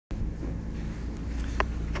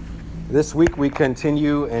This week we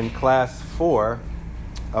continue in class 4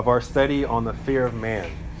 of our study on the fear of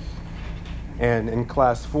man. And in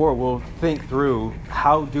class 4 we'll think through,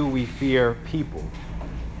 how do we fear people?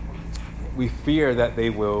 We fear that they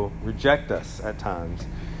will reject us at times.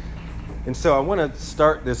 And so I want to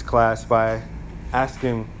start this class by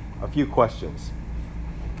asking a few questions.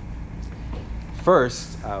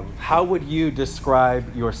 First, how would you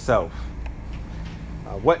describe yourself?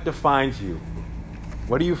 What defines you?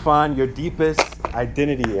 What do you find your deepest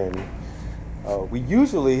identity in? We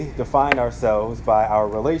usually define ourselves by our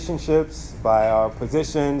relationships, by our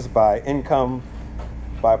positions, by income,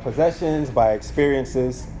 by possessions, by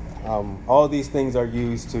experiences. All these things are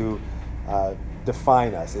used to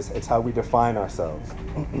define us. It's how we define ourselves.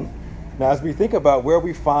 Now, as we think about where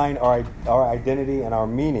we find our identity and our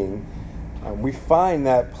meaning, we find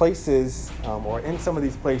that places, or in some of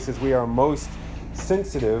these places, we are most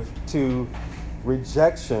sensitive to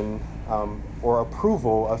rejection or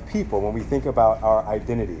approval of people when we think about our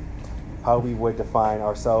identity, how we would define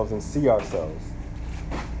ourselves and see ourselves.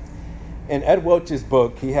 In Ed Welch's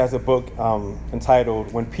book, he has a book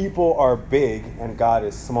entitled When People Are Big and God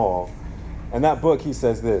is Small. In that book, he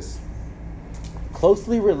says this: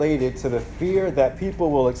 closely related to the fear that people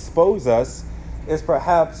will expose us is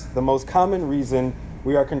perhaps the most common reason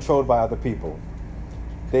we are controlled by other people.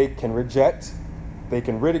 They can reject, they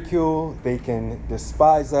can ridicule, they can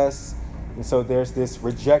despise us, and so there's this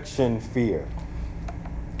rejection fear.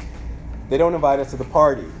 They don't invite us to the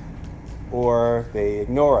party, or they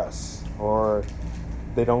ignore us, or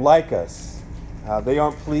they don't like us. They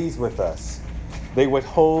aren't pleased with us. They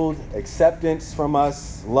withhold acceptance from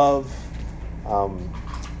us, love,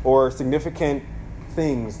 or significant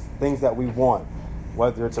things that we want,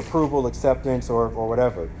 whether it's approval, acceptance, or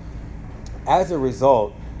whatever. As a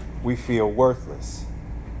result, we feel worthless.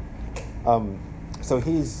 So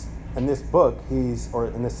he's, in this book, or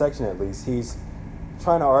in this section at least, he's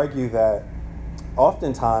trying to argue that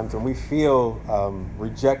oftentimes when we feel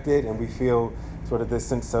rejected and we feel sort of this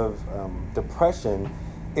sense of depression,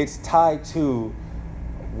 it's tied to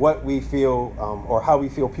what we feel or how we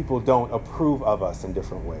feel people don't approve of us in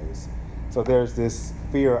different ways. So there's this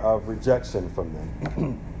fear of rejection from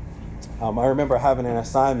them. I remember having an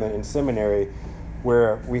assignment in seminary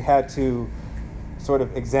where we had to sort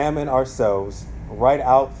of examine ourselves, write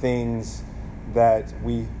out things that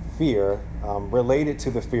we fear related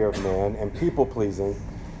to the fear of man and people pleasing,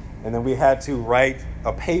 and then we had to write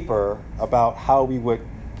a paper about how we would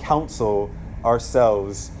counsel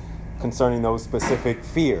ourselves concerning those specific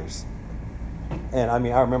fears. And I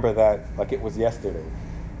mean, I remember that like it was yesterday.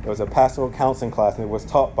 It was a pastoral counseling class, and it was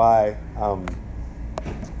taught by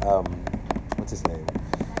what's his name?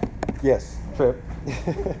 Yes, Tripp.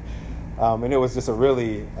 And it was just a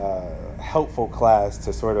really helpful class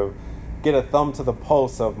to sort of get a thumb to the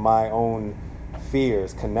pulse of my own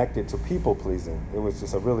fears connected to people pleasing. It was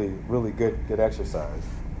just a really, really good exercise.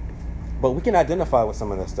 But we can identify with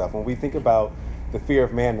some of this stuff when we think about the fear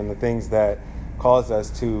of man and the things that cause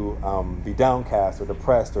us to be downcast or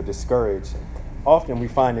depressed or discouraged. Often we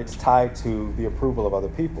find it's tied to the approval of other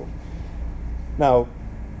people. Now,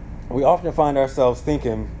 we often find ourselves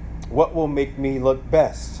thinking, what will make me look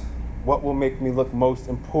best? What will make me look most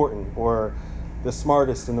important, or the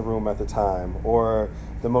smartest in the room at the time, or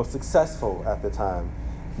the most successful at the time,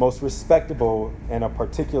 most respectable in a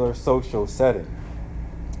particular social setting?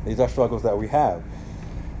 These are struggles that we have.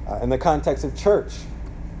 In the context of church,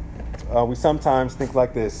 we sometimes think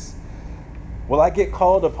like this: will I get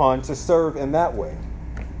called upon to serve in that way?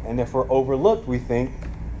 And if we're overlooked, we think,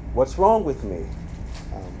 what's wrong with me?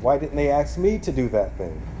 Why didn't they ask me to do that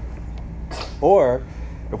thing? Or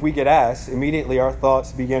if we get asked, immediately our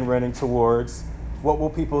thoughts begin running towards, what will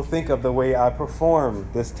people think of the way I perform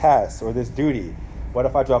this task or this duty? What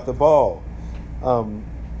if I drop the ball?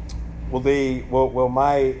 Will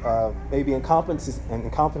my maybe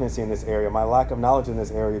incompetency in this area, my lack of knowledge in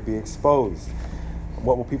this area be exposed?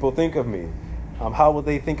 What will people think of me? How will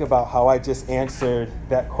they think about how I just answered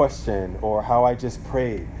that question or how I just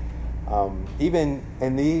prayed? Even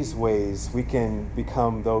in these ways, we can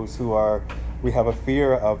become those we have a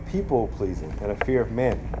fear of people pleasing and a fear of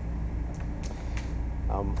men.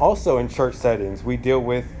 Also in church settings, we deal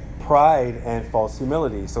with pride and false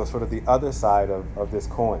humility. So sort of the other side of this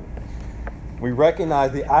coin. We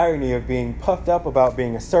recognize the irony of being puffed up about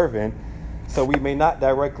being a servant, so we may not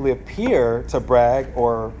directly appear to brag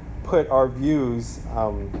or put our views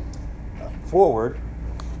forward.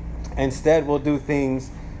 Instead, we'll do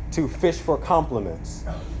things to fish for compliments.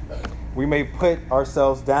 We may put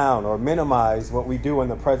ourselves down or minimize what we do in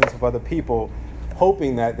the presence of other people,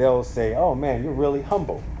 hoping that they'll say, oh man, you're really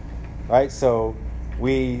humble. right? So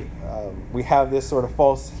we have this sort of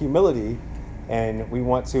false humility, and we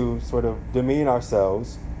want to sort of demean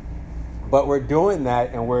ourselves, but we're doing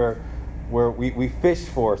that, and we fish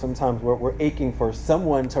for, sometimes we're aching for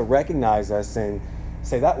someone to recognize us and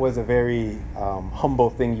say, that was a very humble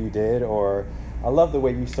thing you did, or I love the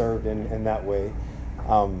way you served in that way.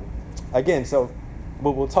 Again, so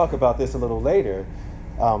but we'll talk about this a little later.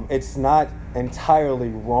 It's not entirely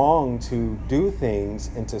wrong to do things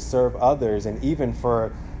and to serve others, and even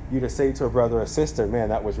for you to say to a brother or sister, man,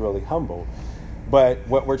 that was really humble. But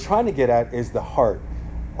what we're trying to get at is the heart.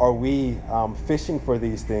 Are we fishing for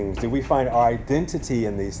these things? Do we find our identity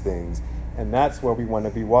in these things? And that's where we want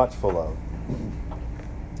to be watchful of.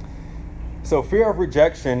 So fear of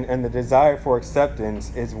rejection and the desire for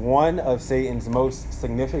acceptance is one of Satan's most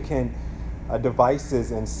significant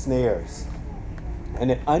devices and snares.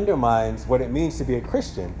 And it undermines what it means to be a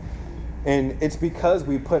Christian. And it's because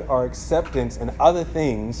we put our acceptance in other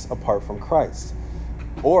things apart from Christ,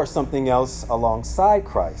 or something else alongside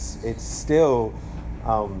Christ. It's still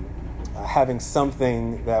having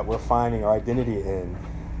something that we're finding our identity in,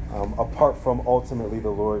 apart from ultimately the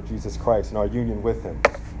Lord Jesus Christ and our union with him.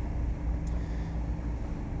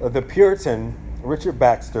 The Puritan, Richard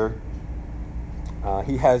Baxter,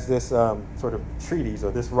 he has this sort of treatise,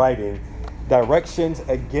 or this writing, Directions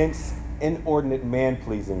Against Inordinate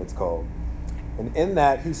Man-Pleasing, it's called. And in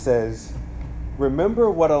that he says,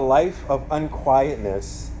 remember what a life of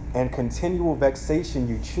unquietness and continual vexation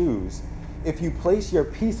you choose if you place your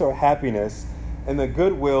peace or happiness in the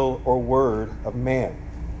goodwill or word of man.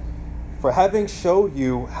 For having showed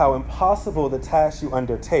you how impossible the task you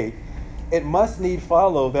undertake, it must need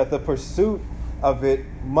follow that the pursuit of it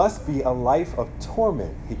must be a life of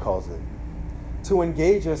torment, he calls it. To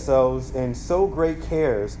engage yourselves in so great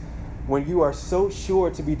cares when you are so sure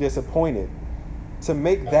to be disappointed, to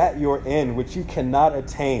make that your end which you cannot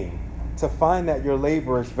attain, to find that your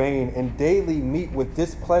labor is vain and daily met with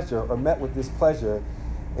displeasure,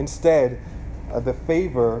 instead of the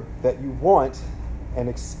favor that you want and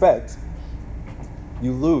expect,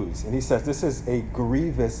 you lose. And he says this is a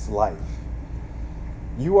grievous life.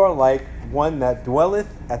 You are like one that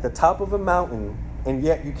dwelleth at the top of a mountain, and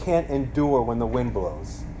yet you can't endure when the wind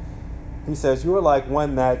blows. He says you are like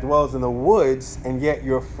one that dwells in the woods, and yet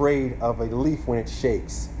you're afraid of a leaf when it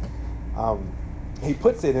shakes. He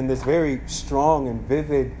puts it in this very strong and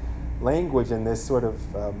vivid language, in this sort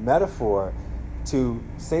of metaphor, to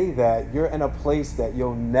say that you're in a place that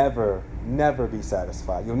you'll never be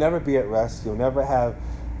satisfied. You'll never be at rest. You'll never have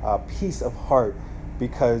peace of heart,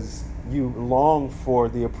 because you long for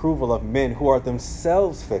the approval of men who are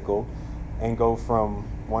themselves fickle and go from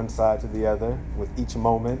one side to the other with each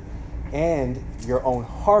moment, and your own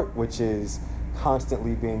heart, which is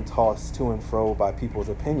constantly being tossed to and fro by people's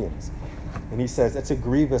opinions. And he says it's a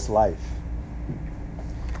grievous life.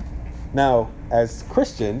 Now, as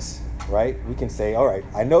Christians, right, we can say, all right,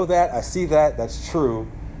 I know that, I see that, that's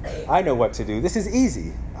true. I know what to do. This is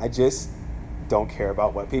easy. I just don't care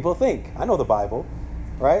about what people think. I know the Bible,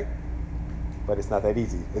 right? But it's not that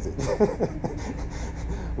easy, is it?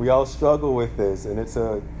 We all struggle with this, and it's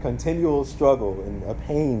a continual struggle and a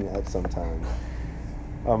pain at some time.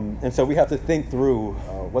 And so we have to think through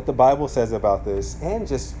what the Bible says about this, and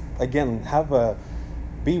just, again,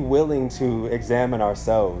 be willing to examine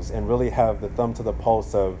ourselves and really have the thumb to the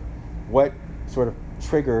pulse of what sort of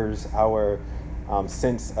triggers our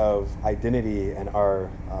sense of identity and our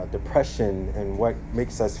depression, and what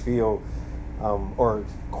makes us feel or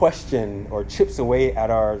question or chips away at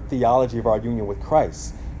our theology of our union with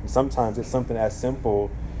Christ. And sometimes it's something as simple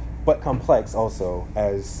but complex also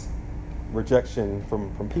as rejection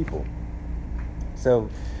from people. So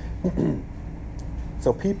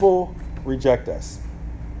people reject us.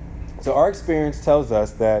 So our experience tells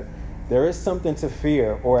us that there is something to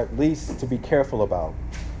fear, or at least to be careful about.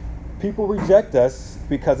 People reject us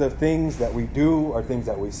because of things that we do or things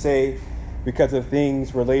that we say, because of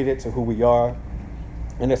things related to who we are.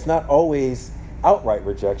 And it's not always outright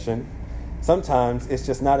rejection. Sometimes it's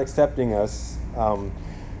just not accepting us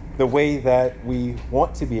the way that we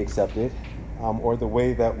want to be accepted, or the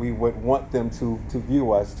way that we would want them to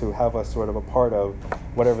view us, to have us sort of a part of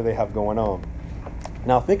whatever they have going on.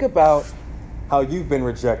 Now think about how you've been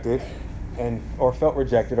rejected or felt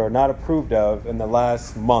rejected or not approved of in the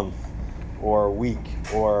last month or week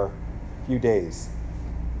or few days.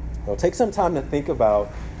 So take some time to think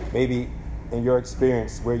about maybe in your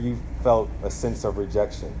experience where you felt a sense of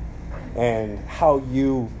rejection and how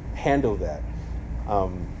you handled that.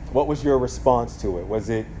 What was your response to it? Was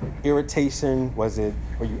it irritation? Were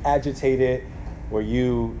you agitated? Were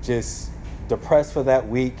you just depressed for that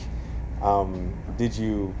week? Did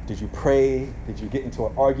you pray? Did you get into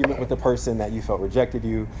an argument with the person that you felt rejected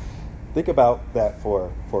you? Think about that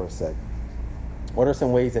for a sec. What are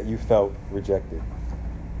some ways that you felt rejected?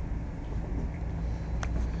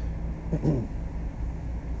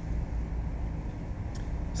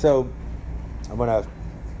 So I'm going to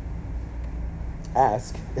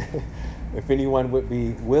ask if anyone would be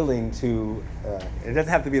willing to, it doesn't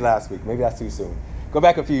have to be last week, maybe that's too soon. Go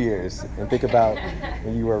back a few years and think about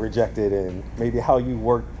when you were rejected and maybe how you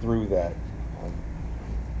worked through that.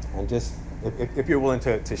 And just, if you're willing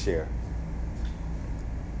to share.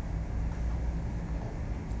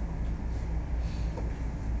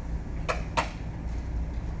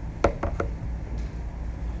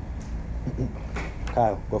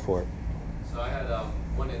 Kyle, go for it. So I had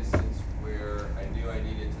one instance where I knew I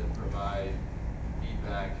needed to provide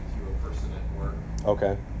feedback to a person at work.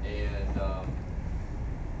 Okay. And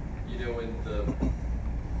when the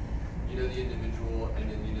individual, and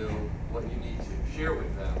then what you need to share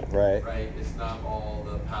with them. Right. Right. It's not all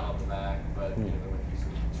the pat on the back, but there might be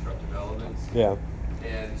some constructive elements. Yeah.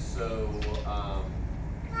 And so,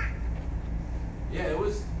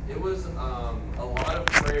 it was a lot of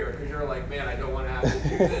prayer, because you're like, man, I don't want to have to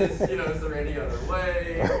do this. Is there any other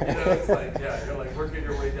way? It's like, you're like working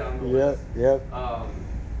your way down the list. Yep.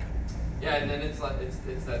 And then it's like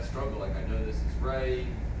it's that struggle. Like, I know this is right,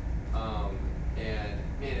 and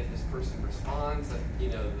man, if this person responds, the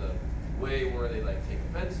way where they like take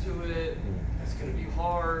offense to it, that's gonna be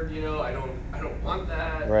hard. I don't want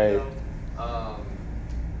that. Right.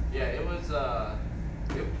 It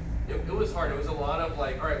was hard. It was a lot of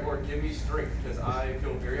like, all right, Lord, give me strength, because I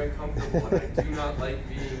feel very uncomfortable and I do not like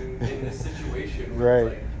being in this situation where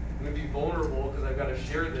it's like, I'm going to be vulnerable because I've got to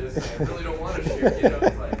share this and I really don't want to share,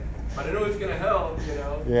 it's like, but I know it's going to help,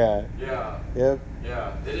 Yeah. Yeah. Yep.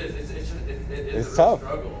 Yeah, it is. It is a tough.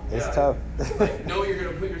 struggle. It's tough. Like, know you're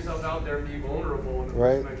going to put yourself out there and be vulnerable, and the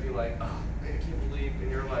person might be like, oh, man, I can't believe, and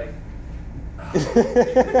you're like,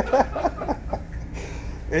 oh.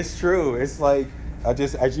 It's true. It's like,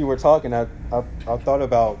 as you were talking, I thought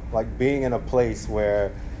about like being in a place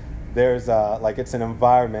where there's it's an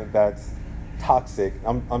environment that's toxic.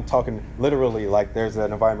 I'm talking literally, like there's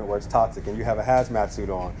an environment where it's toxic and you have a hazmat suit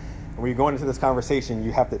on. And when you're going into this conversation,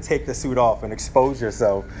 you have to take the suit off and expose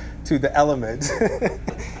yourself to the elements.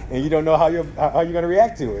 And you don't know how you're going to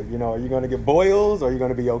react to it. Are you going to get boils or are you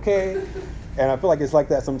going to be okay? And I feel like it's like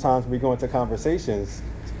that sometimes when we go into conversations,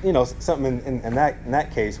 something in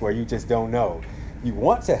that case where you just don't know. You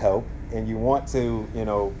want to help and you want to,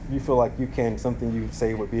 you feel like something you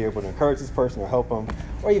say would be able to encourage this person or help them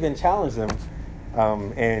or even challenge them.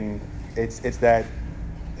 And it's that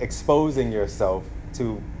exposing yourself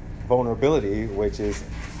to vulnerability, which is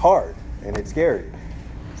hard and it's scary.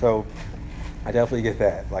 So I definitely get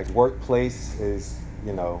that. Like workplace is,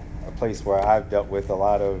 a place where I've dealt with a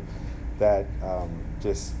lot of that,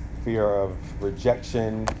 just fear of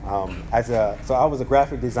rejection. So I was a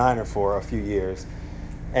graphic designer for a few years,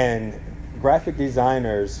 and graphic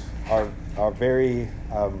designers are very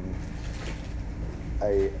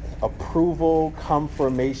approval,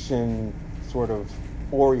 confirmation sort of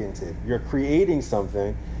oriented. You're creating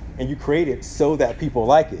something, and you create it so that people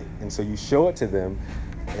like it, and so you show it to them,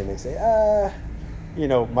 and they say,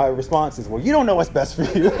 my response is, well, you don't know what's best for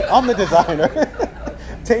you. I'm the designer.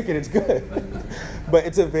 Take it, it's good. But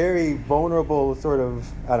it's a very vulnerable sort of,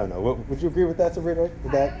 I don't know. Would you agree with that, Sabrina?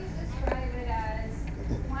 With that? I always describe it as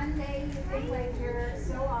one day you think like you're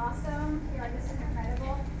so awesome, you're like, this is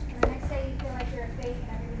incredible, and the next day you feel like you're a fake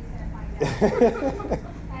and everybody's going to find out.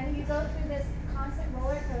 And you go through this constant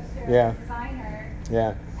roller coaster as a designer.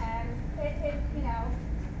 Yeah. And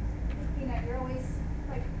you're always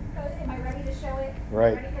like, am I ready to show it?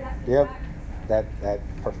 Right. Ready for that Yep. feedback? That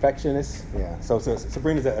perfectionist, yeah. So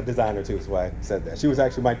Sabrina's a designer too, that's why I said that. She was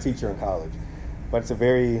actually my teacher in college. But it's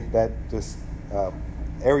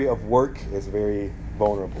area of work is very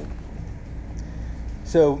vulnerable.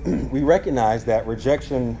 So we recognize that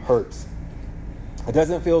rejection hurts. It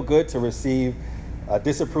doesn't feel good to receive a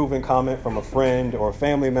disapproving comment from a friend or a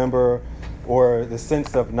family member, or the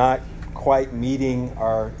sense of not quite meeting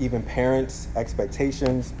our even parents'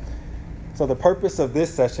 expectations. So the purpose of this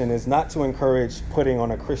session is not to encourage putting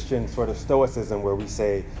on a Christian sort of stoicism where we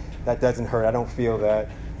say, that doesn't hurt, I don't feel that.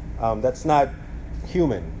 That's not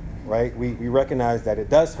human, right? We recognize that it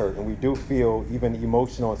does hurt, and we do feel even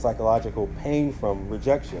emotional and psychological pain from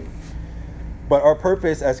rejection. But our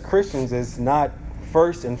purpose as Christians is not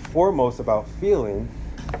first and foremost about feeling,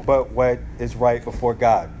 but what is right before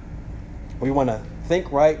God. We want to think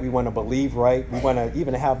right, we want to believe right, we want to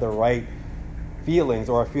even have the right feelings,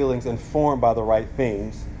 or our feelings informed by the right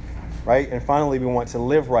things. right? And finally, we want to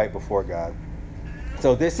live right before God.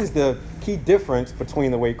 So this is the key difference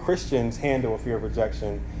between the way Christians handle a fear of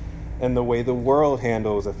rejection and the way the world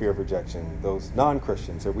handles a fear of rejection, those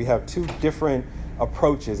non-Christians. So we have two different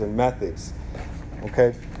approaches and methods,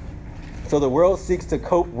 okay? So the world seeks to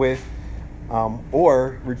cope with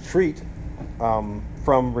or retreat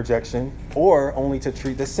from rejection, or only to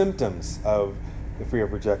treat the symptoms of the fear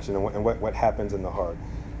of rejection and what happens in the heart.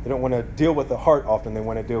 They don't want to deal with the heart often. They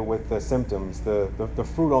want to deal with the symptoms, the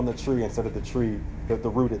fruit on the tree instead of the tree, the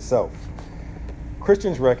root itself.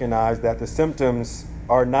 Christians recognize that the symptoms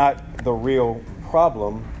are not the real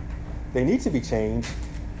problem. They need to be changed,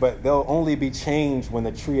 but they'll only be changed when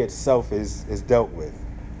the tree itself is dealt with.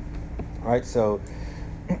 All right, so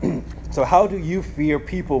how do you fear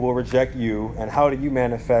people will reject you, and how do you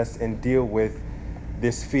manifest and deal with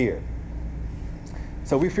this fear?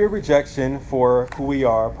 So we fear rejection for who we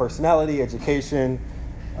are: personality, education,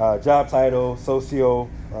 job title,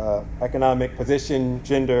 economic position,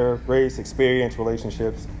 gender, race, experience,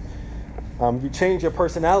 relationships. You change your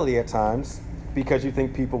personality at times because you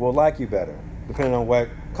think people will like you better, depending on what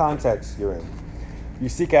context you're in. You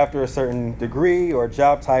seek after a certain degree or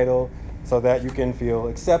job title so that you can feel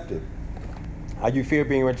accepted. You fear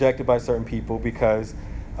being rejected by certain people because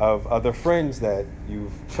of other friends that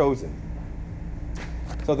you've chosen.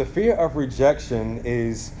 So the fear of rejection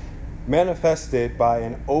is manifested by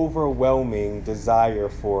an overwhelming desire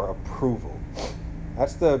for approval.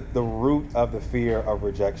 That's the root of the fear of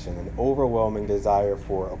rejection, an overwhelming desire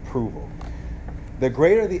for approval. The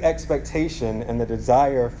greater the expectation and the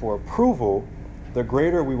desire for approval, the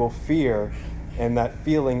greater we will fear, and that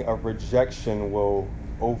feeling of rejection will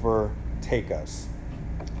overtake us,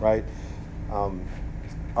 right?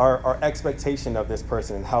 Our expectation of this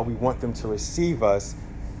person and how we want them to receive us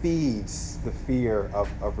feeds the fear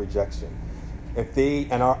of rejection. If they,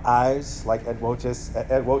 in our eyes, like Ed Welch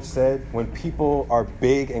said, when people are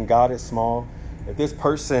big and God is small,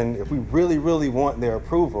 if we really, really want their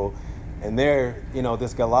approval, and they're,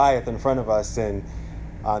 this Goliath in front of us, and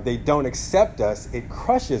they don't accept us, it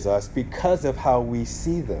crushes us because of how we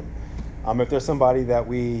see them. If there's somebody that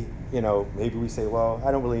we, maybe we say, well,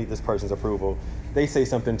 I don't really need this person's approval. They say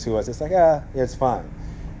something to us, it's like, it's fine.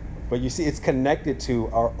 But you see, it's connected to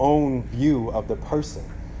our own view of the person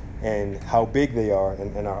and how big they are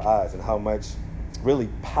in our eyes and how much really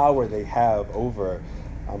power they have over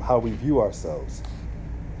how we view ourselves.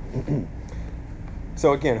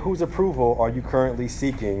 So again, whose approval are you currently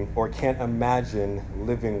seeking or can't imagine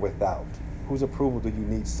living without? Whose approval do you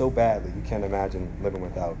need so badly you can't imagine living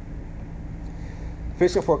without?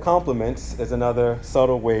 Fishing for compliments is another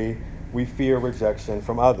subtle way we fear rejection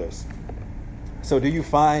from others. So do you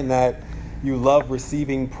find that you love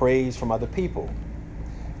receiving praise from other people?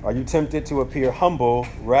 Are you tempted to appear humble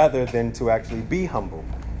rather than to actually be humble?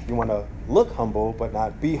 You want to look humble but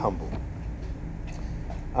not be humble.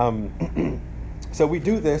 So we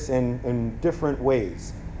do this in different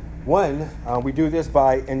ways. One, we do this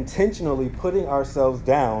by intentionally putting ourselves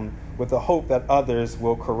down with the hope that others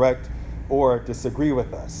will correct or disagree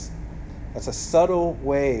with us. That's a subtle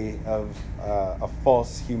way of a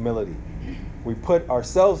false humility. We put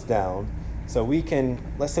ourselves down so we can,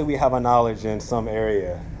 let's say we have a knowledge in some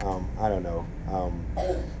area,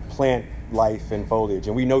 plant life and foliage,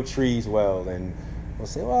 and we know trees well, and we'll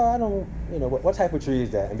say, well, I don't, what type of tree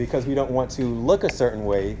is that? And because we don't want to look a certain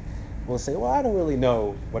way, we'll say, well, I don't really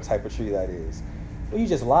know what type of tree that is. Well, you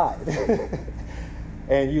just lied.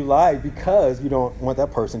 And you lied because you don't want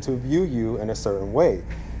that person to view you in a certain way.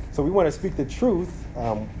 So we want to speak the truth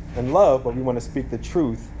in love, but we want to speak the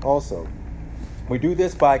truth also. We do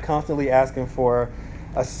this by constantly asking for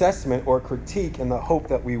assessment or critique in the hope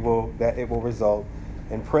that it will result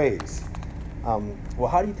in praise. Well,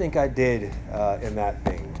 how do you think I did in that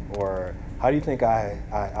thing? Or how do you think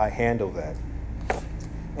I handled that?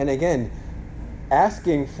 And again,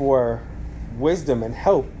 asking for wisdom and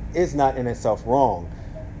help is not in itself wrong.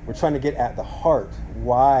 We're trying to get at the heart.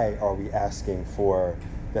 Why are we asking for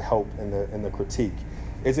the help and the critique?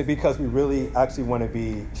 Is it because we really actually want to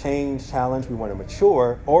be changed, challenged, we want to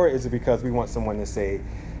mature, or is it because we want someone to say,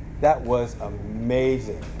 that was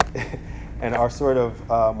amazing, and our sort of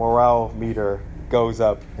morale meter goes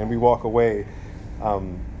up and we walk away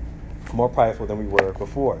more prideful than we were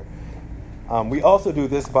before? We also do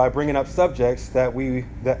this by bringing up subjects that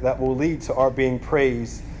will lead to our being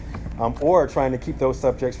praised, or trying to keep those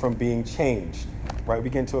subjects from being changed. Right?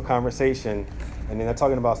 We get into a conversation, and then they're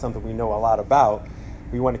talking about something we know a lot about.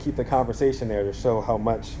 We want to keep the conversation there to show how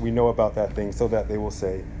much we know about that thing, so that they will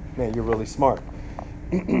say, man, you're really smart.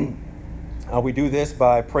 We do this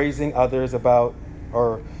by praising others about,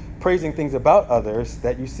 or praising things about others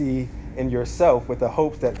that you see in yourself with the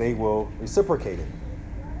hopes that they will reciprocate it.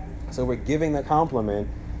 So we're giving the compliment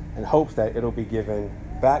in hopes that it'll be given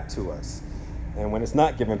back to us. And when it's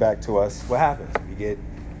not given back to us, what happens? We get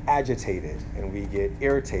agitated and we get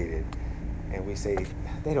irritated and we say,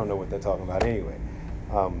 they don't know what they're talking about anyway.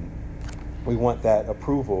 We want that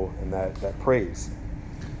approval and that praise.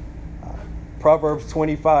 Proverbs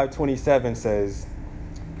 25:27 says,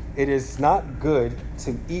 "It is not good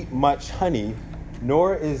to eat much honey,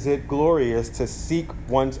 nor is it glorious to seek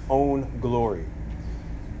one's own glory."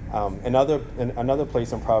 In another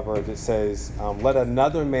place in Proverbs, it says, "Let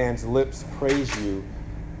another man's lips praise you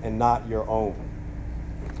and not your own."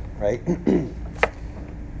 Right?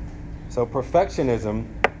 So perfectionism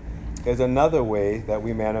is another way that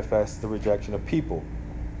we manifest the rejection of people.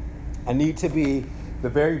 I need to be the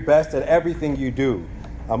very best at everything you do.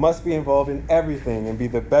 I must be involved in everything and be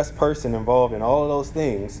the best person involved in all of those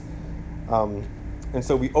things. And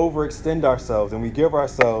so we overextend ourselves and we give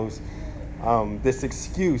ourselves this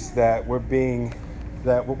excuse that we're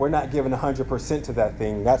not giving 100% to that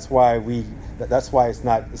thing. That's why it's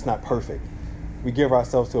not perfect. We give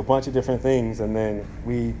ourselves to a bunch of different things and then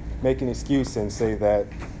we make an excuse and say that,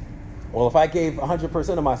 well, if I gave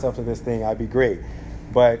 100% of myself to this thing, I'd be great.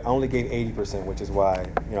 But I only gave 80%, which is why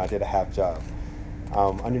I did a half job.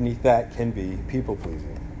 Underneath that can be people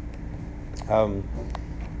pleasing.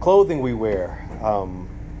 Clothing we wear,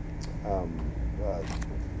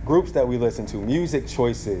 groups that we listen to, music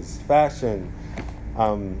choices, fashion,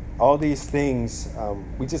 all these things,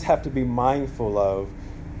 we just have to be mindful of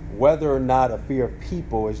whether or not a fear of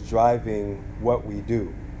people is driving what we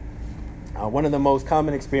do. One of the most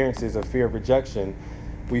common experiences of fear of rejection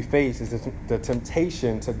we face is the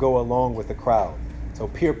temptation to go along with the crowd, so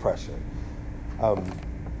peer pressure.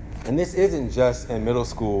 And this isn't just in middle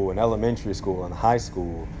school and elementary school and high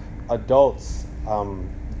school. Adults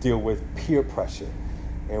deal with peer pressure.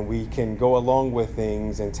 And we can go along with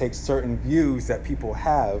things and take certain views that people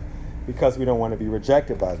have because we don't want to be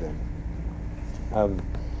rejected by them.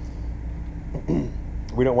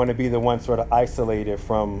 We don't want to be the one sort of isolated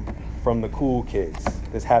from the cool kids.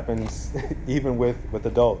 This happens even with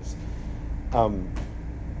adults.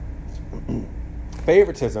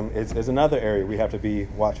 Favoritism is another area we have to be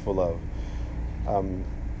watchful of.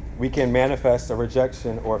 We can manifest a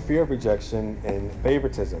rejection or fear of rejection in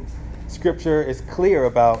favoritism. Scripture is clear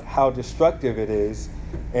about how destructive it is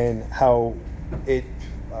and how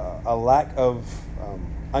a lack of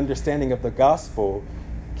understanding of the gospel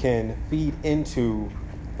can feed into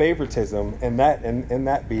favoritism and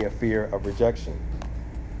that be a fear of rejection.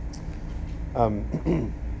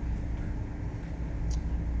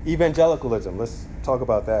 Evangelicalism. Let's talk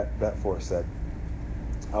about that for a sec.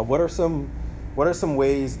 What are some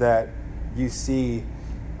ways that you see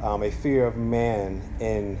a fear of man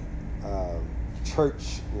in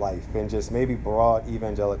church life and just maybe broad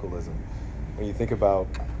evangelicalism? When you think about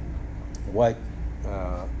what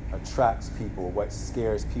attracts people, what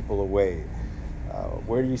scares people away,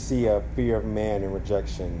 where do you see a fear of man and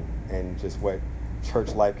rejection and just what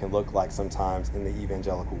church life can look like sometimes in the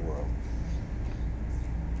evangelical world?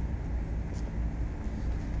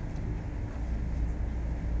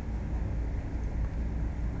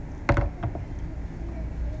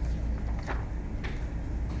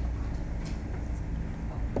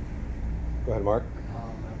 Go ahead, Mark.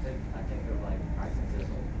 I think of like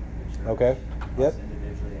pragmatism. The church, Okay. Yep. us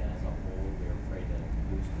individually and as a whole, we're afraid to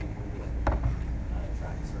lose people, not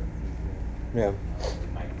attract certain people. Yeah. We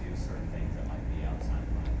might do certain things that might be outside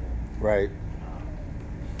the Bible. Right.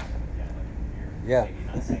 Yeah. Maybe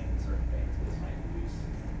not saying certain things, but it might lose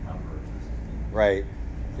numbers or something. Right.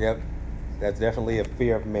 Yep. That's definitely a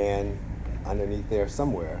fear of man underneath there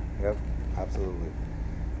somewhere. Yep. Absolutely.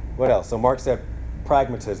 What else? So Mark said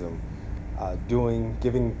pragmatism.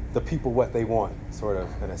 Giving the people what they want, sort of,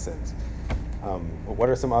 in a sense. What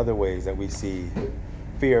are some other ways that we see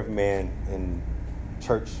fear of man in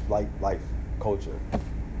church life culture?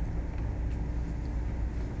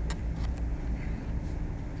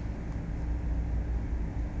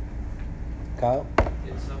 Kyle?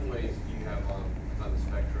 In some ways, you have on the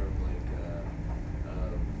spectrum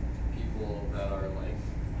people that are like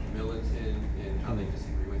militant in how they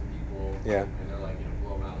disagree with people. Yeah. And they're like,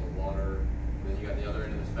 blow them out of the water. And then you got the other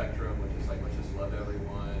end of the spectrum, which is like, let's just love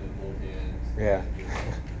everyone and hold hands. Yeah.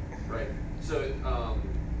 Right. So,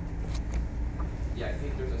 I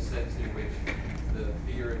think there's a sense in which the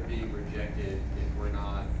fear of being rejected if we're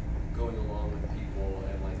not going along with people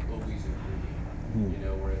and like always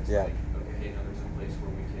agreeing, where it's like, okay, now there's a place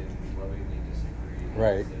where we can lovingly disagree.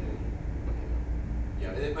 Right. And, Yeah,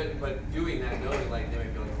 but doing that, knowing like they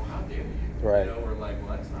might be like, well, how dare you? Right. You know, or like,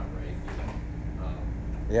 well, that's not right.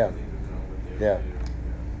 Yeah. I think that's not what they Yeah. do.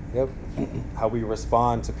 Yep. How we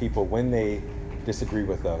respond to people when they disagree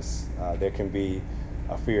with us. There can be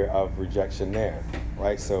a fear of rejection there,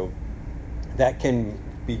 right? So that can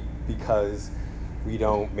be because we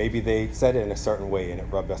don't, maybe they said it in a certain way and it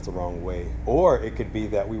rubbed us the wrong way. Or it could be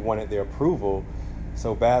that we wanted their approval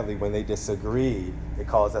so badly when they disagreed, it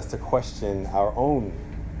caused us to question our own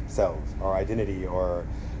selves, our identity, or,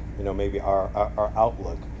 you know, maybe our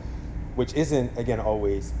outlook, which isn't, again,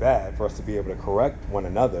 always bad for us to be able to correct one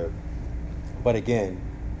another. But again,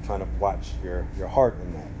 trying to watch your heart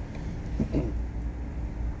in that.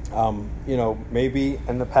 You know, maybe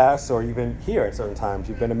in the past or even here at certain times,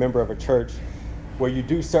 you've been a member of a church where you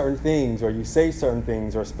do certain things or you say certain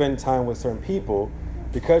things or spend time with certain people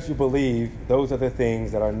because you believe those are the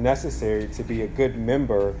things that are necessary to be a good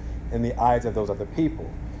member in the eyes of those other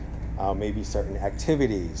people. Maybe certain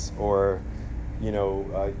activities, or you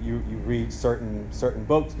know, you read certain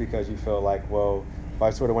books because you feel like, well, if I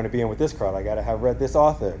sort of want to be in with this crowd, I got to have read this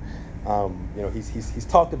author. You know, he's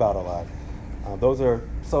talked about a lot. Those are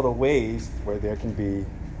subtle ways where there can be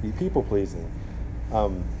people pleasing,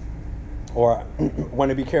 or want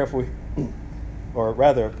to be careful, or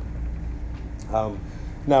rather,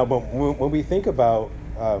 now when we think about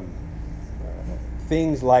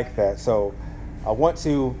things like that, so I want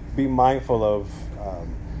to be mindful of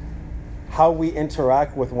how we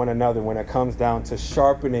interact with one another when it comes down to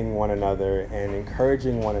sharpening one another and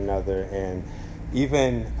encouraging one another, and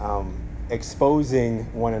even exposing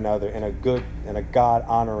one another in a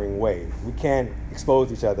God-honoring way. We can't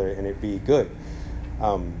expose each other and it be good.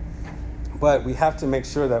 But we have to make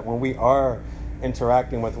sure that when we are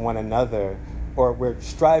interacting with one another, or we're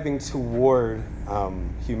striving toward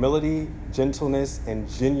humility, gentleness, and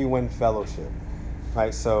genuine fellowship,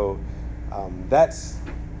 right? So that's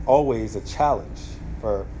always a challenge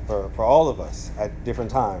for all of us at different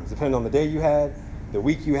times, depending on the day you had, the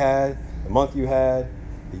week you had, the month you had,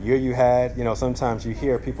 the year you had. You know, sometimes you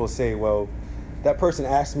hear people say, well, that person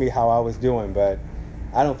asked me how I was doing, but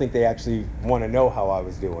I don't think they actually want to know how I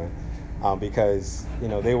was doing, because, you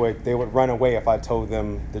know, they would run away if I told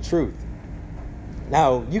them the truth.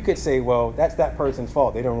 Now, you could say, well, that's that person's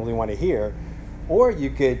fault. They don't really want to hear. Or you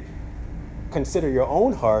could consider your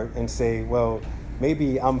own heart and say, well,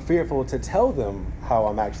 maybe I'm fearful to tell them how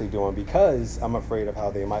I'm actually doing because I'm afraid of how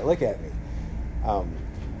they might look at me.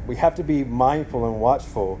 We have to be mindful and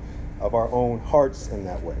watchful of our own hearts in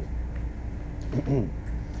that way.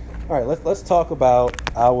 All right, let's talk about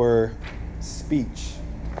our speech.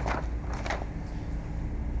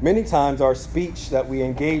 Many times our speech that we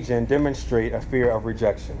engage in demonstrate a fear of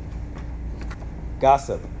rejection.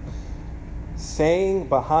 Gossip. Saying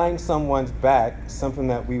behind someone's back something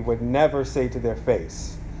that we would never say to their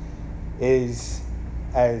face is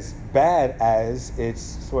as bad as its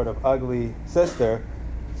sort of ugly sister,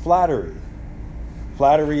 flattery.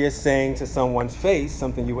 Flattery is saying to someone's face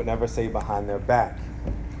something you would never say behind their back.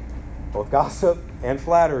 Both gossip and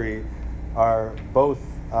flattery are both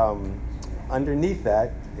underneath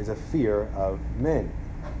that is a fear of men.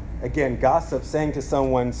 Again, gossip, saying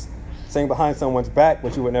behind someone's back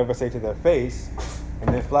what you would never say to their face,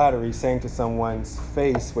 and then flattery, saying to someone's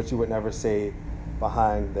face what you would never say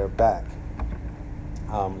behind their back.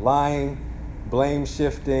 Lying, blame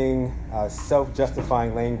shifting,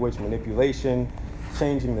 self-justifying language, manipulation,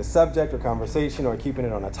 changing the subject or conversation or keeping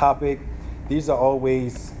it on a topic. These are all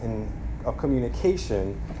ways of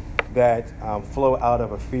communication that flow out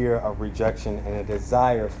of a fear of rejection and a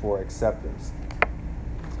desire for acceptance.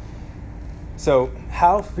 So,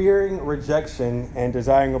 how fearing rejection and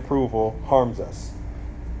desiring approval harms us.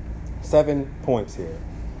 7 points here.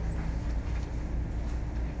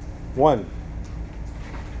 1,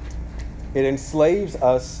 it enslaves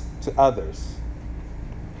us to others.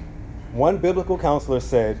 One biblical counselor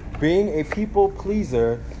said, being a people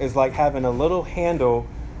pleaser is like having a little handle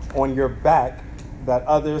on your back that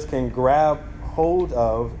others can grab hold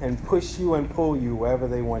of and push you and pull you wherever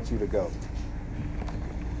they want you to go.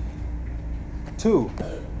 2,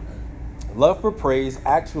 love for praise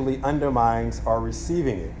actually undermines our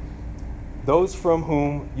receiving it. Those from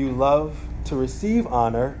whom you love to receive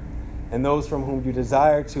honor and those from whom you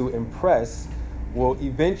desire to impress will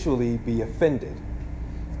eventually be offended,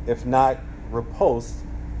 if not repulsed,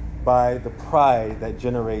 by the pride that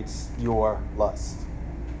generates your lust.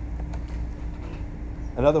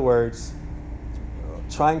 In other words,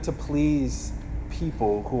 trying to please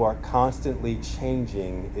people who are constantly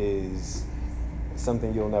changing is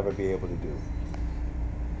something you'll never be able to do.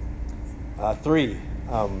 3,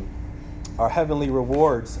 our heavenly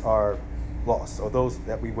rewards are lost, or those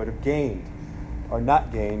that we would have gained are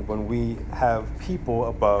not gained when we have people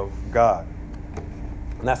above God.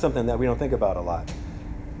 And that's something that we don't think about a lot.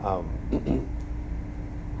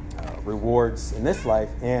 Rewards in this life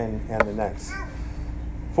and the next.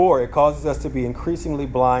 4, it causes us to be increasingly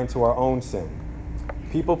blind to our own sin.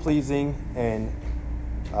 People-pleasing and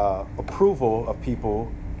approval of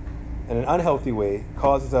people in an unhealthy way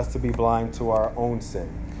causes us to be blind to our own sin.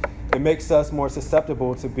 It makes us more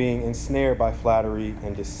susceptible to being ensnared by flattery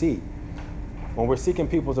and deceit. When we're seeking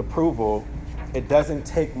people's approval, it doesn't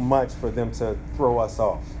take much for them to throw us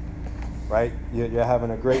off, right? You're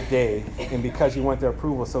having a great day, and because you want their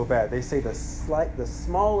approval so bad, they say the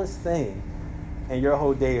smallest thing, and your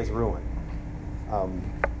whole day is ruined.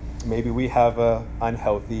 Maybe we have an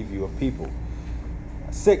unhealthy view of people.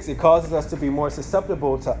 6, it causes us to be more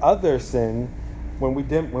susceptible to other sin when we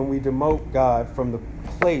demote God from the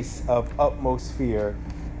place of utmost fear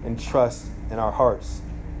and trust in our hearts.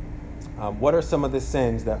 What are some of the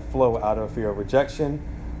sins that flow out of fear of rejection?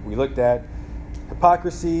 We looked at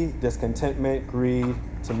hypocrisy, discontentment, greed,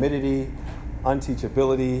 timidity,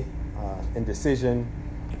 unteachability, indecision.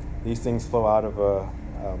 These things flow out of a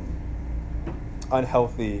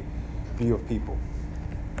unhealthy view of people.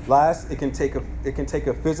 Last, it can take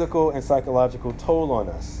a physical and psychological toll on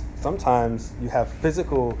us. Sometimes you have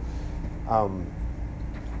physical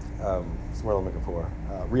what's what I'm looking for,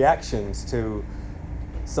 reactions to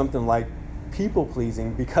something like people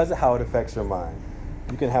pleasing because of how it affects your mind.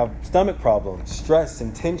 You can have stomach problems, stress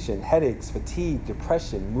and tension, headaches, fatigue,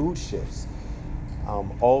 depression, mood shifts,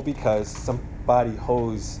 all because somebody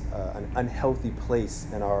holds an unhealthy place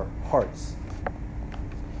in our hearts.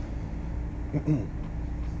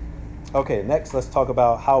 Okay, next let's talk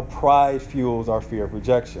about how pride fuels our fear of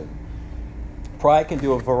rejection. Pride can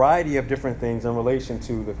do a variety of different things in relation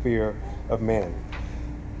to the fear of man.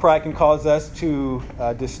 Pride can cause us to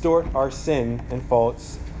distort our sin and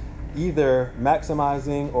faults, either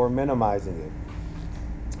maximizing or minimizing it.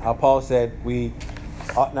 How Paul said we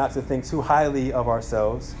ought not to think too highly of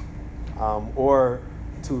ourselves or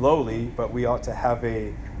too lowly, but we ought to have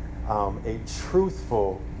a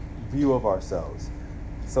truthful view of ourselves.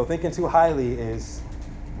 So thinking too highly is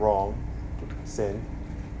wrong, sin.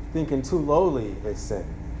 Thinking too lowly is sin.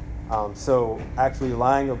 So actually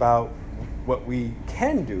lying about what we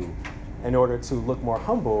can do in order to look more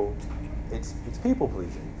humble, it's people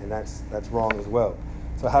pleasing, and that's wrong as well.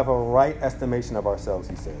 So have a right estimation of ourselves,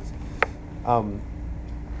 he says.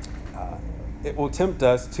 It will tempt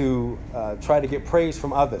us to try to get praise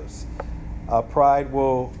from others. Pride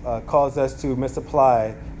will cause us to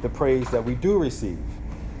misapply the praise that we do receive.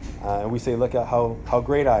 And we say, look at how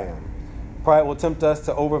great I am. Pride will tempt us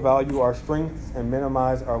to overvalue our strengths and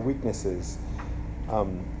minimize our weaknesses.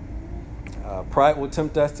 Pride will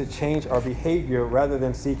tempt us to change our behavior rather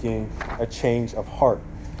than seeking a change of heart.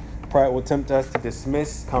 Pride will tempt us to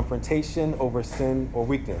dismiss confrontation over sin or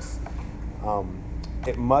weakness.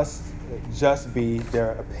 It must just be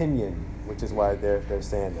their opinion, which is why they're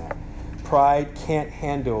saying that. Pride can't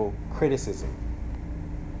handle criticism.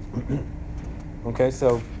 Okay,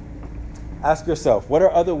 so ask yourself, what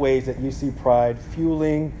are other ways that you see pride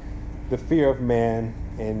fueling the fear of man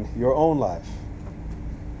in your own life?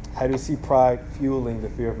 How do you see pride fueling the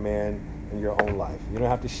fear of man in your own life? You don't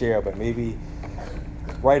have to share, but maybe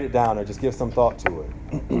write it down or just give some thought to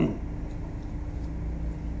it.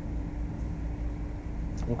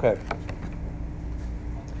 Okay.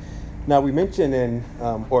 Now we mentioned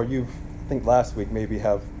or you, I think last week maybe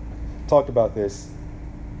have talked about this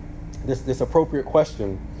appropriate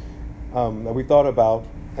question that we thought about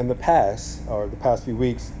in the past, or the past few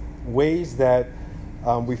weeks, ways that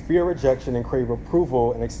we fear rejection and crave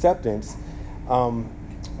approval and acceptance.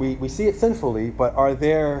 We see it sinfully, but are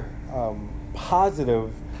there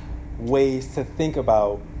positive ways to think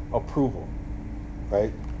about approval,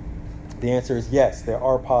 right? The answer is yes, there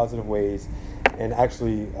are positive ways, and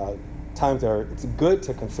actually times it's good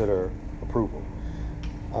to consider approval.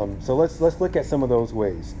 So let's look at some of those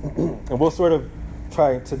ways, and we'll sort of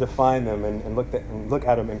try to define them and look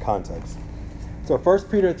at them in context. So 1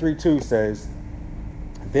 Peter 3:2 says,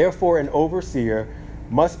 "Therefore an overseer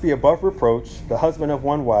must be above reproach, the husband of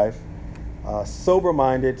one wife,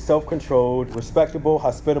 sober-minded, self-controlled, respectable,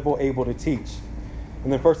 hospitable, able to teach."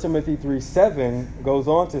 And then 1 Timothy 3:7 goes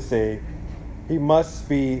on to say, "He must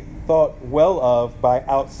be thought well of by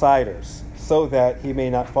outsiders, so that he may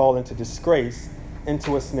not fall into disgrace,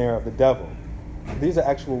 into a snare of the devil." These are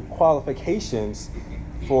actual qualifications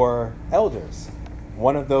for elders.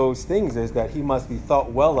 One of those things is that he must be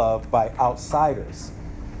thought well of by outsiders.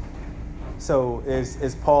 So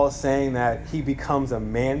is Paul saying that he becomes a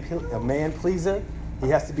man pleaser? He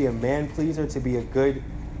has to be a man pleaser to be a good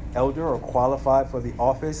elder or qualified for the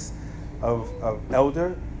office of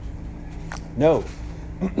elder? No.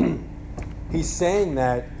 He's saying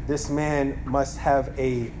that this man must have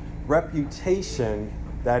a reputation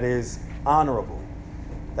that is honorable.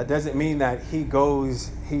 That doesn't mean that he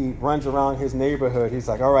runs around his neighborhood. He's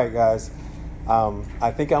like, all right, guys,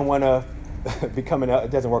 I think I want to become it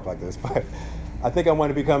doesn't work like this, but I think I want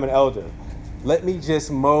to become an elder. Let me just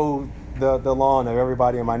mow the lawn of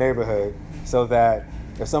everybody in my neighborhood so that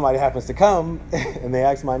if somebody happens to come and they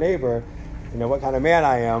ask my neighbor, what kind of man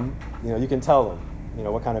I am, you can tell them,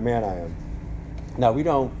 what kind of man I am. Now, we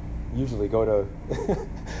don't usually go to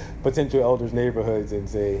potential elders' neighborhoods and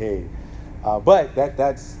say, hey, but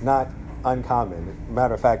that's not uncommon.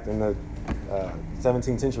 Matter of fact, in the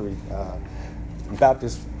 17th century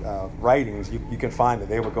Baptist writings, you can find that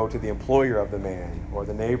they would go to the employer of the man or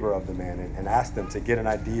the neighbor of the man and ask them to get an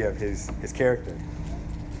idea of his character.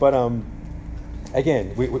 But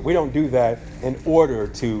again, we don't do that in order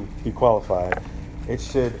to be qualified. It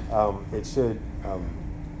should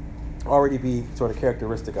already be sort of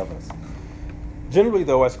characteristic of us. Generally,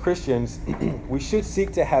 though, as Christians, we should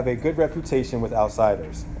seek to have a good reputation with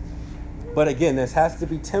outsiders. But again, this has to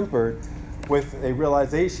be tempered with a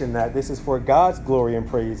realization that this is for God's glory and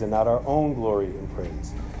praise and not our own glory and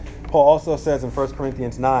praise. Paul also says in 1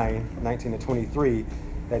 Corinthians 9:19-23,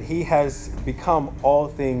 that he has become all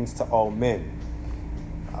things to all men.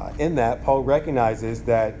 In that, Paul recognizes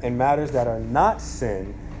that in matters that are not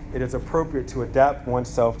sin, it is appropriate to adapt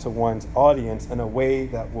oneself to one's audience in a way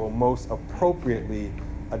that will most appropriately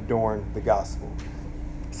adorn the gospel.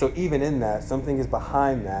 So even in that, something is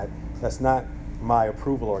behind that that's not my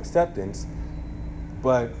approval or acceptance,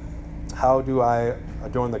 but how do I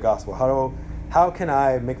adorn the gospel? How can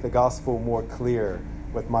I make the gospel more clear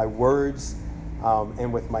with my words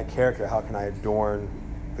and with my character? How can I adorn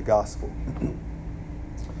the gospel?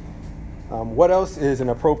 What else is an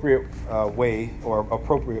appropriate way or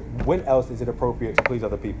appropriate? When else is it appropriate to please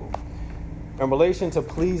other people? In relation to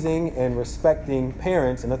pleasing and respecting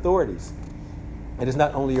parents and authorities, it is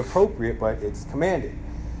not only appropriate, but it's commanded.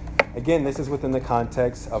 Again, this is within the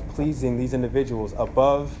context of pleasing these individuals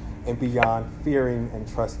above and beyond fearing and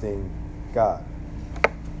trusting God.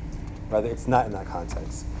 Rather, it's not in that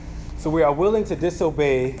context. So we are willing to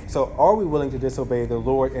disobey. So are we willing to disobey the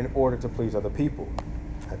Lord in order to please other people?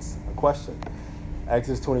 That's a question.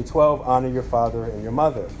 Exodus 20:12, honor your father and your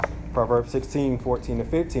mother. Proverbs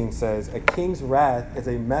 16:14-15 says, a king's wrath is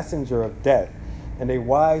a messenger of death, and a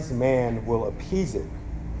wise man will appease it.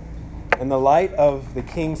 In the light of the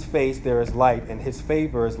king's face there is light, and his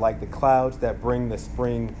favor is like the clouds that bring the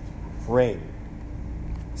spring rain.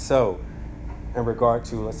 So, in regard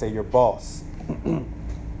to, let's say, your boss,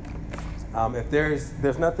 if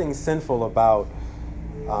there's nothing sinful about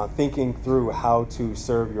thinking through how to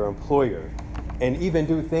serve your employer and even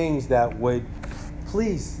do things that would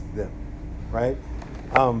please them, right?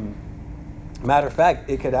 Matter of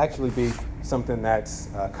fact, it could actually be something that's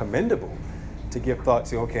commendable to give thought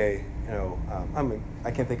to. Okay,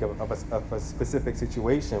 I can't think of a specific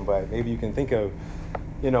situation, but maybe you can think of,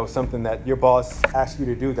 something that your boss asks you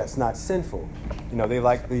to do that's not sinful. They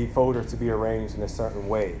like the folders to be arranged in a certain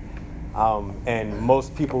way. And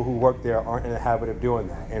most people who work there aren't in the habit of doing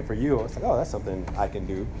that. And for you, it's like, oh, that's something I can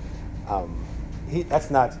do.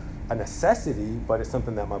 That's not a necessity, but it's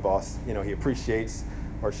something that my boss, he appreciates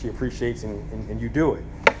or she appreciates, and you do it.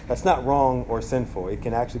 That's not wrong or sinful. It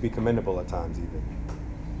can actually be commendable at times even.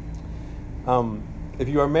 If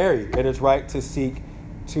you are married, it is right to seek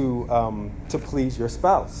to please your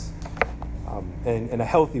spouse in a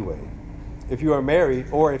healthy way. If you are married,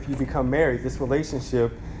 or if you become married, this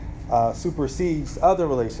relationship supersedes other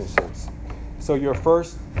relationships. So your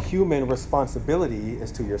first human responsibility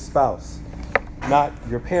is to your spouse, not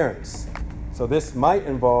your parents. So this might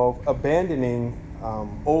involve abandoning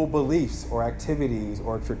old beliefs or activities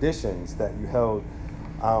or traditions that you held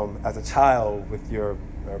as a child with your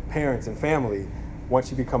parents and family once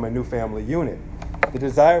you become a new family unit. The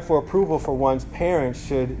desire for approval for one's parents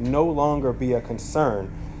should no longer be a concern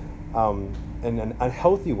in an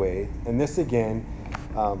unhealthy way. And this, again,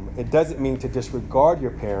 it doesn't mean to disregard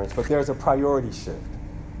your parents, but there's a priority shift,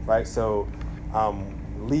 right? So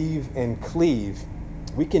leave and cleave.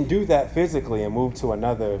 We can do that physically and move to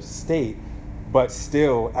another state, but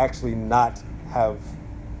still actually not have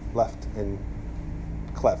left and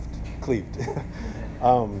cleaved.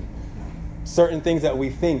 Certain things that we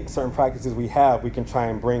think, certain practices we have, we can try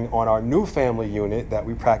and bring on our new family unit that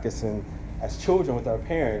we practice in as children with our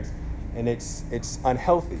parents, and it's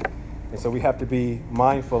unhealthy. And so we have to be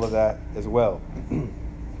mindful of that as well. So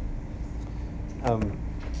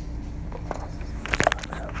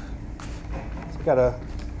we've got a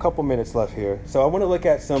couple minutes left here. So I want to look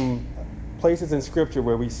at some places in Scripture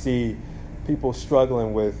where we see people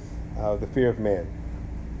struggling with the fear of man.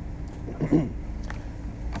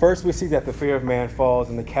 First, we see that the fear of man falls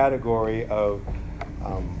in the category of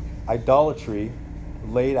idolatry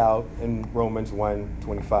laid out in Romans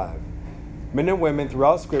 1:25. Men and women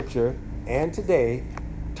throughout Scripture and today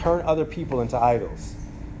turn other people into idols.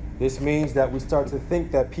 This means that we start to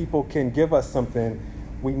think that people can give us something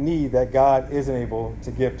we need that God isn't able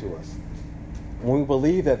to give to us. When we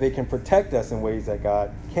believe that they can protect us in ways that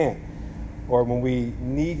God can't, or when we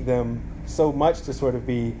need them so much to sort of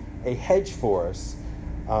be a hedge for us,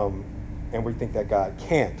 and we think that God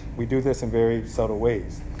can't. We do this in very subtle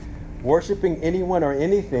ways. Worshiping anyone or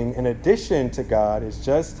anything in addition to God is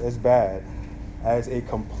just as bad as a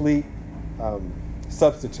complete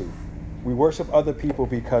substitute. We worship other people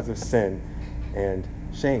because of sin and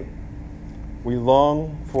shame. We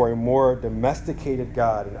long for a more domesticated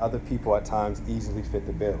God, and other people at times easily fit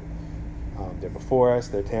the bill. They're before us,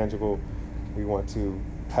 they're tangible. We want to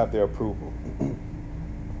have their approval.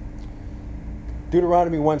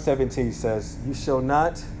 Deuteronomy 1:17 says, "You shall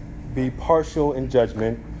not be partial in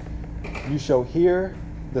judgment. You shall hear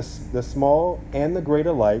the small and the great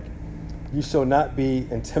alike. You shall not be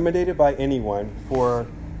intimidated by anyone, for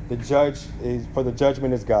the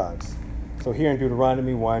judgment is God's." So here in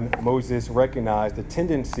Deuteronomy 1, Moses recognized the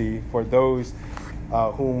tendency for those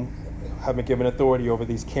whom have been given authority over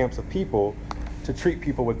these camps of people to treat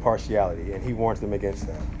people with partiality, and he warns them against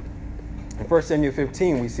that. In 1 Samuel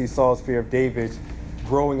 15, we see Saul's fear of David's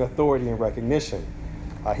growing authority and recognition.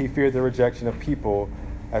 He feared the rejection of people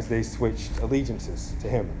as they switched allegiances to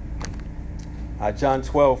him. John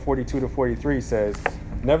 12:42-43 says,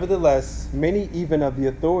 "Nevertheless, many even of the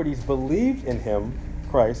authorities believed in him,"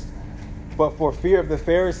 Christ, "but for fear of the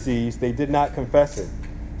Pharisees, they did not confess it,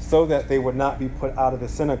 so that they would not be put out of the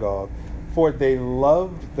synagogue. For they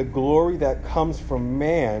loved the glory that comes from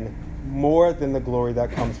man more than the glory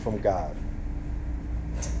that comes from God."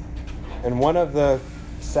 And one of the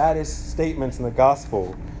saddest statements in the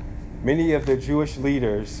gospel, many of the Jewish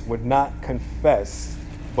leaders would not confess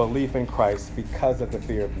belief in Christ because of the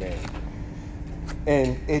fear of man.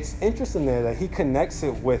 And it's interesting there that he connects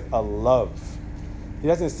it with a love. He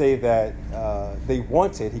doesn't say that they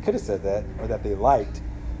wanted, he could have said that, or that they liked.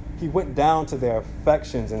 He went down to their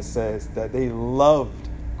affections and says that they loved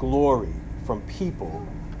glory from people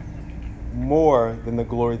more than the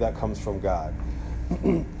glory that comes from God.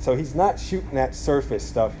 So he's not shooting at surface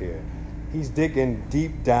stuff here. He's digging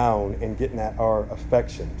deep down and getting at our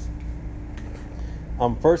affections.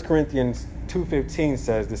 1 Corinthians 2:15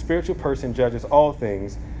 says, "The spiritual person judges all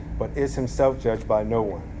things, but is himself judged by no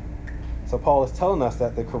one." So Paul is telling us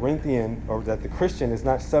that the Christian is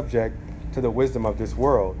not subject to the wisdom of this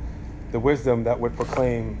world, the wisdom that would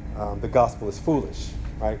proclaim the gospel is foolish,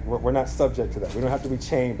 right? We're not subject to that. We don't have to be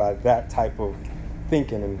chained by that type of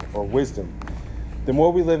thinking or wisdom. The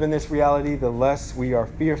more we live in this reality, the less we are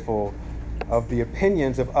fearful of the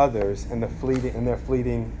opinions of others and their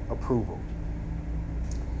fleeting approval.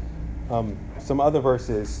 Some other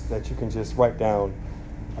verses that you can just write down.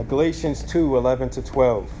 Galatians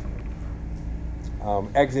 2:11-12.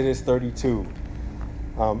 Exodus 32.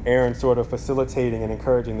 Aaron sort of facilitating and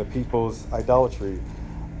encouraging the people's idolatry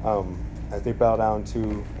as they bow down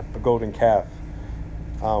to a golden calf.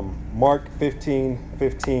 Mark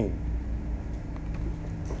 15:15.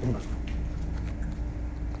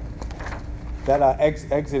 That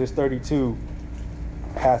Exodus 32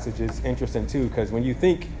 passage is interesting too, because when you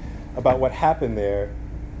think about what happened there,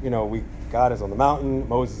 God is on the mountain,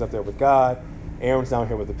 Moses is up there with God, Aaron's down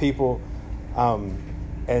here with the people, and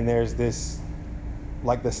there's this,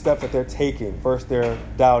 like the steps that they're taking. First they're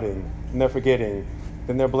doubting, and they're forgetting,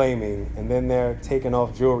 then they're blaming, and then they're taking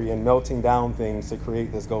off jewelry and melting down things to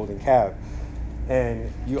create this golden calf.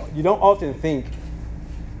 And you don't often think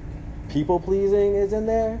people-pleasing is in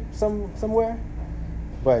there somewhere,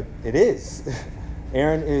 but it is.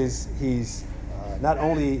 Aaron he's not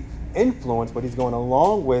only influenced, but he's going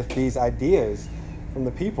along with these ideas from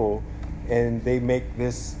the people, and they make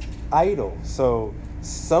this idol. So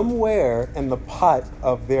somewhere in the pot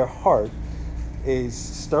of their heart is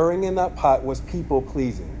stirring in that pot was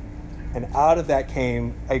people-pleasing, and out of that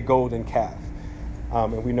came a golden calf.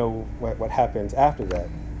 And we know what happens after that.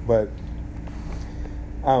 But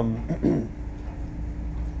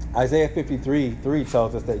Isaiah 53:3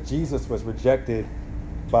 tells us that Jesus was rejected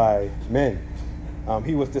by men.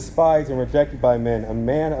 He was despised and rejected by men, a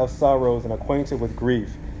man of sorrows and acquainted with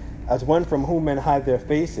grief. As one from whom men hide their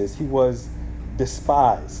faces, he was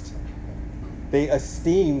despised. They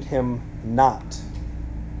esteemed him not.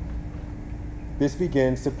 This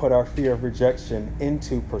begins to put our fear of rejection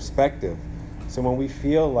into perspective. So when we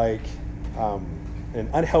feel like, in an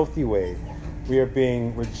unhealthy way, we are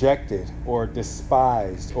being rejected or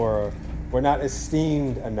despised or we're not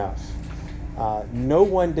esteemed enough, no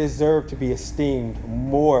one deserved to be esteemed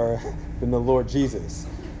more than the Lord Jesus.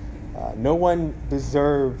 No one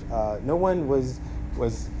deserved, no one was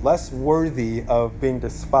less worthy of being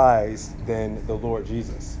despised than the Lord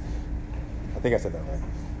Jesus. I think I said that right.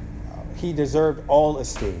 He deserved all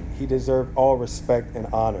esteem. He deserved all respect and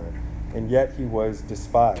honor, and yet he was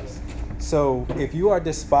despised. So if you are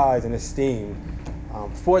despised and esteemed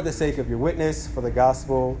for the sake of your witness, for the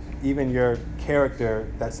gospel, even your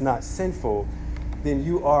character that's not sinful, then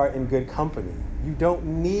you are in good company. You don't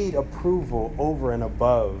need approval over and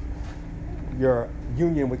above your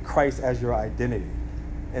union with Christ as your identity.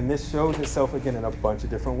 And this shows itself again in a bunch of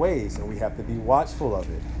different ways, and we have to be watchful of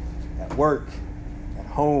it. At work, at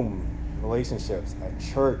home, relationships, at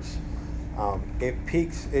church. It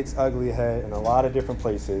peeks its ugly head in a lot of different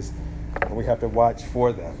places, and we have to watch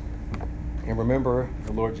for that. And remember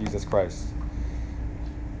the Lord Jesus Christ.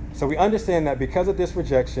 So we understand that because of this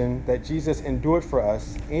rejection that Jesus endured for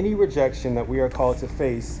us, any rejection that we are called to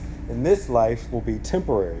face in this life will be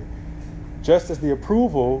temporary. Just as the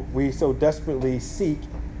approval we so desperately seek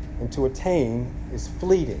and to attain is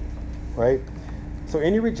fleeting, right? So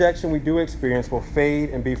any rejection we do experience will fade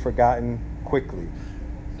and be forgotten quickly.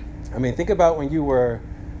 I mean, think about when you were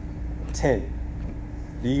 10.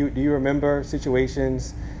 Do you remember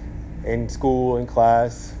situations in school, in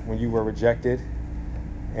class, when you were rejected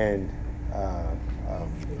and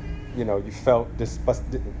you felt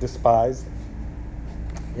despised?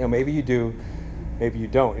 Maybe you do, maybe you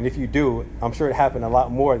don't. And if you do, I'm sure it happened a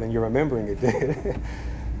lot more than you're remembering it did.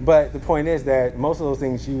 But the point is that most of those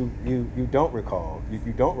things you don't recall,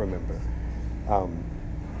 you don't remember.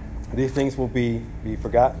 These things will be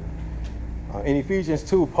forgotten. In Ephesians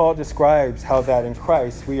 2, Paul describes how that in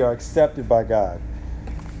Christ we are accepted by God.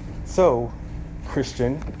 So,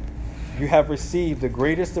 Christian, you have received the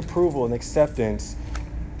greatest approval and acceptance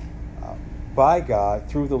by God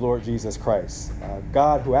through the Lord Jesus Christ.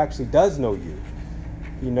 God who actually does know you.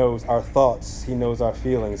 He knows our thoughts. He knows our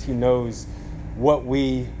feelings. He knows what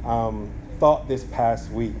we thought this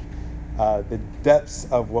past week, the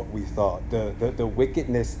depths of what we thought, the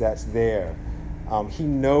wickedness that's there. He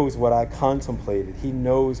knows what I contemplated. He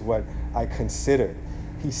knows what I considered.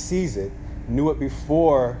 He sees it, knew it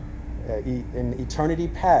before in eternity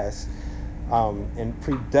past, and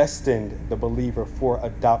predestined the believer for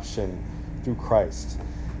adoption through Christ.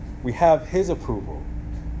 We have his approval,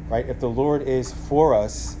 right? If the Lord is for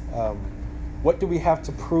us, what do we have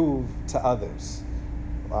to prove to others?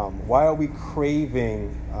 Why are we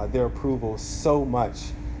craving their approval so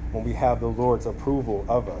much when we have the Lord's approval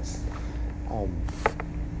of us?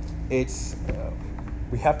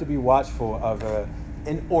 We have to be watchful of an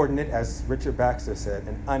inordinate, as Richard Baxter said,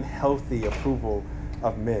 an unhealthy approval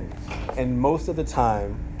of men. And most of the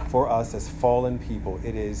time, for us as fallen people,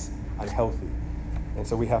 it is unhealthy. And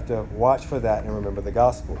so we have to watch for that and remember the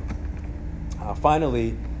gospel.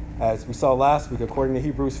 Finally, as we saw last week, according to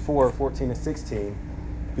Hebrews 4:14-16,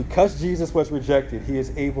 because Jesus was rejected, he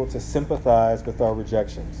is able to sympathize with our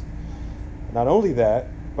rejections. Not only that,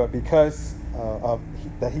 but because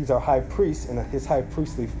that he's our high priest and his high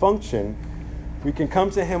priestly function, we can come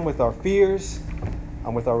to him with our fears,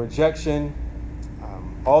 with our rejection,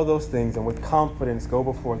 all those things, and with confidence go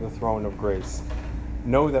before the throne of grace.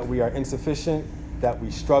 Know that we are insufficient, that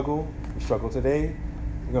we struggle. We struggle today,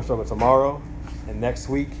 we're going to struggle tomorrow, and next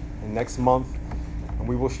week, and next month, and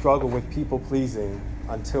we will struggle with people pleasing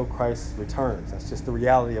until Christ returns. That's just the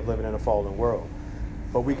reality of living in a fallen world.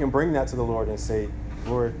 But we can bring that to the Lord and say,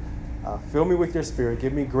 Lord, fill me with your spirit,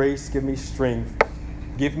 give me grace, give me strength,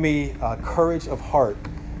 give me courage of heart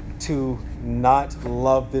to not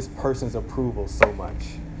love this person's approval so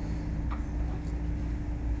much.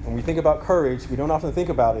 When we think about courage, we don't often think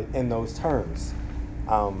about it in those terms.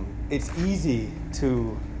 It's easy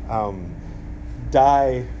to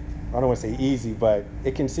die. I don't want to say easy, but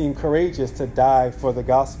it can seem courageous to die for the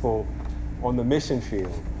gospel on the mission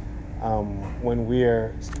field when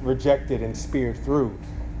we're rejected and speared through.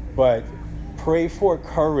 But pray for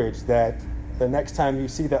courage that the next time you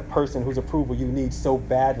see that person whose approval you need so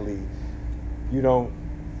badly, you don't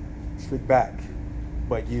shriek back,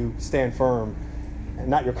 but you stand firm, and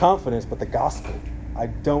not your confidence, but the gospel. I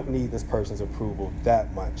don't need this person's approval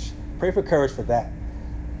that much. Pray for courage for that,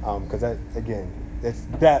 because that, again, it's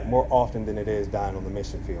that more often than it is dying on the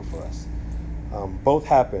mission field for us. Both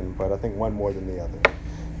happen, but I think one more than the other.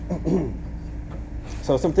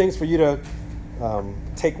 So some things for you to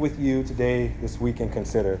take with you today, this week, and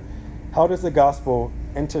consider. How does the gospel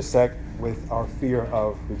intersect with our fear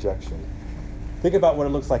of rejection? Think about what it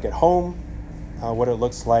looks like at home, what it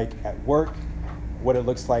looks like at work, what it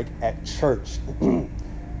looks like at church.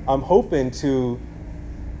 I'm hoping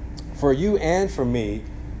for you and for me,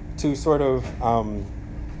 to sort of,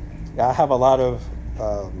 I have a lot of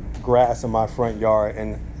grass in my front yard,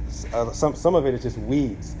 and some of it is just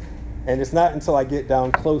weeds. And it's not until I get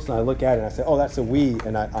down close and I look at it and I say, oh, that's a weed,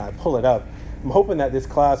 and I pull it up. I'm hoping that this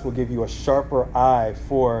class will give you a sharper eye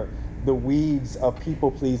for the weeds of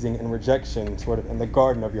people-pleasing and rejection sort of in the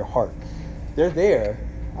garden of your heart. They're there,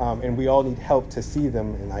 and we all need help to see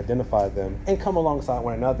them and identify them and come alongside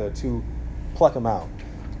one another to pluck them out.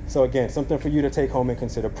 So again, something for you to take home and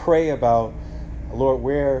consider. Pray about, Lord,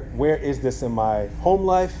 where is this in my home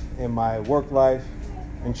life, in my work life,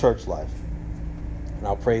 in church life? And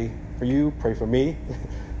I'll pray for you, pray for me.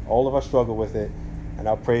 All of us struggle with it. And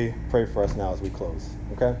I'll pray for us now as we close.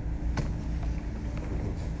 Okay?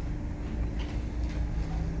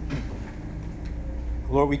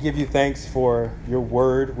 Lord, we give you thanks for your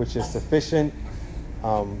word, which is sufficient,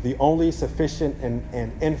 the only sufficient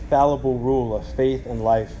and infallible rule of faith and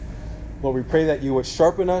life. Lord, we pray that you would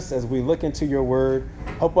sharpen us as we look into your word.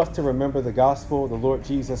 Help us to remember the gospel, the Lord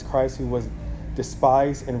Jesus Christ, who was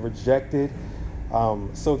despised and rejected,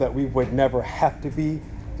 so that we would never have to be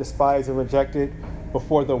despised and rejected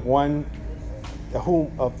before the one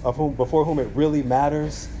before whom it really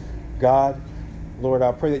matters, God. Lord,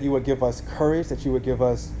 I pray that you would give us courage, that you would give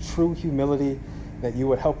us true humility, that you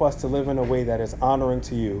would help us to live in a way that is honoring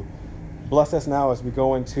to you. Bless us now as we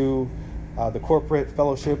go into the corporate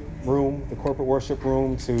fellowship room, the corporate worship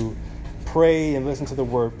room, to pray and listen to the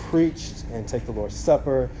word preached and take the Lord's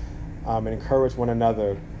Supper, and encourage one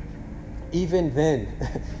another. Even then,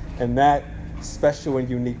 in that special and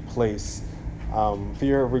unique place,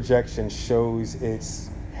 fear of rejection shows its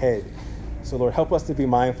head. So Lord, help us to be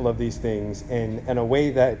mindful of these things in a way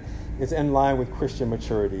that is in line with Christian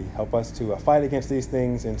maturity. Help us to fight against these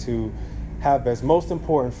things and to have as most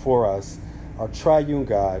important for us our triune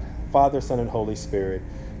God, Father, Son, and Holy Spirit,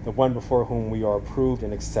 the one before whom we are approved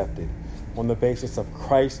and accepted on the basis of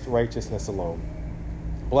Christ's righteousness alone.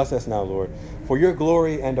 Bless us now, Lord, for your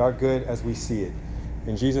glory and our good as we see it.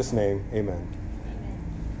 In Jesus' name, amen.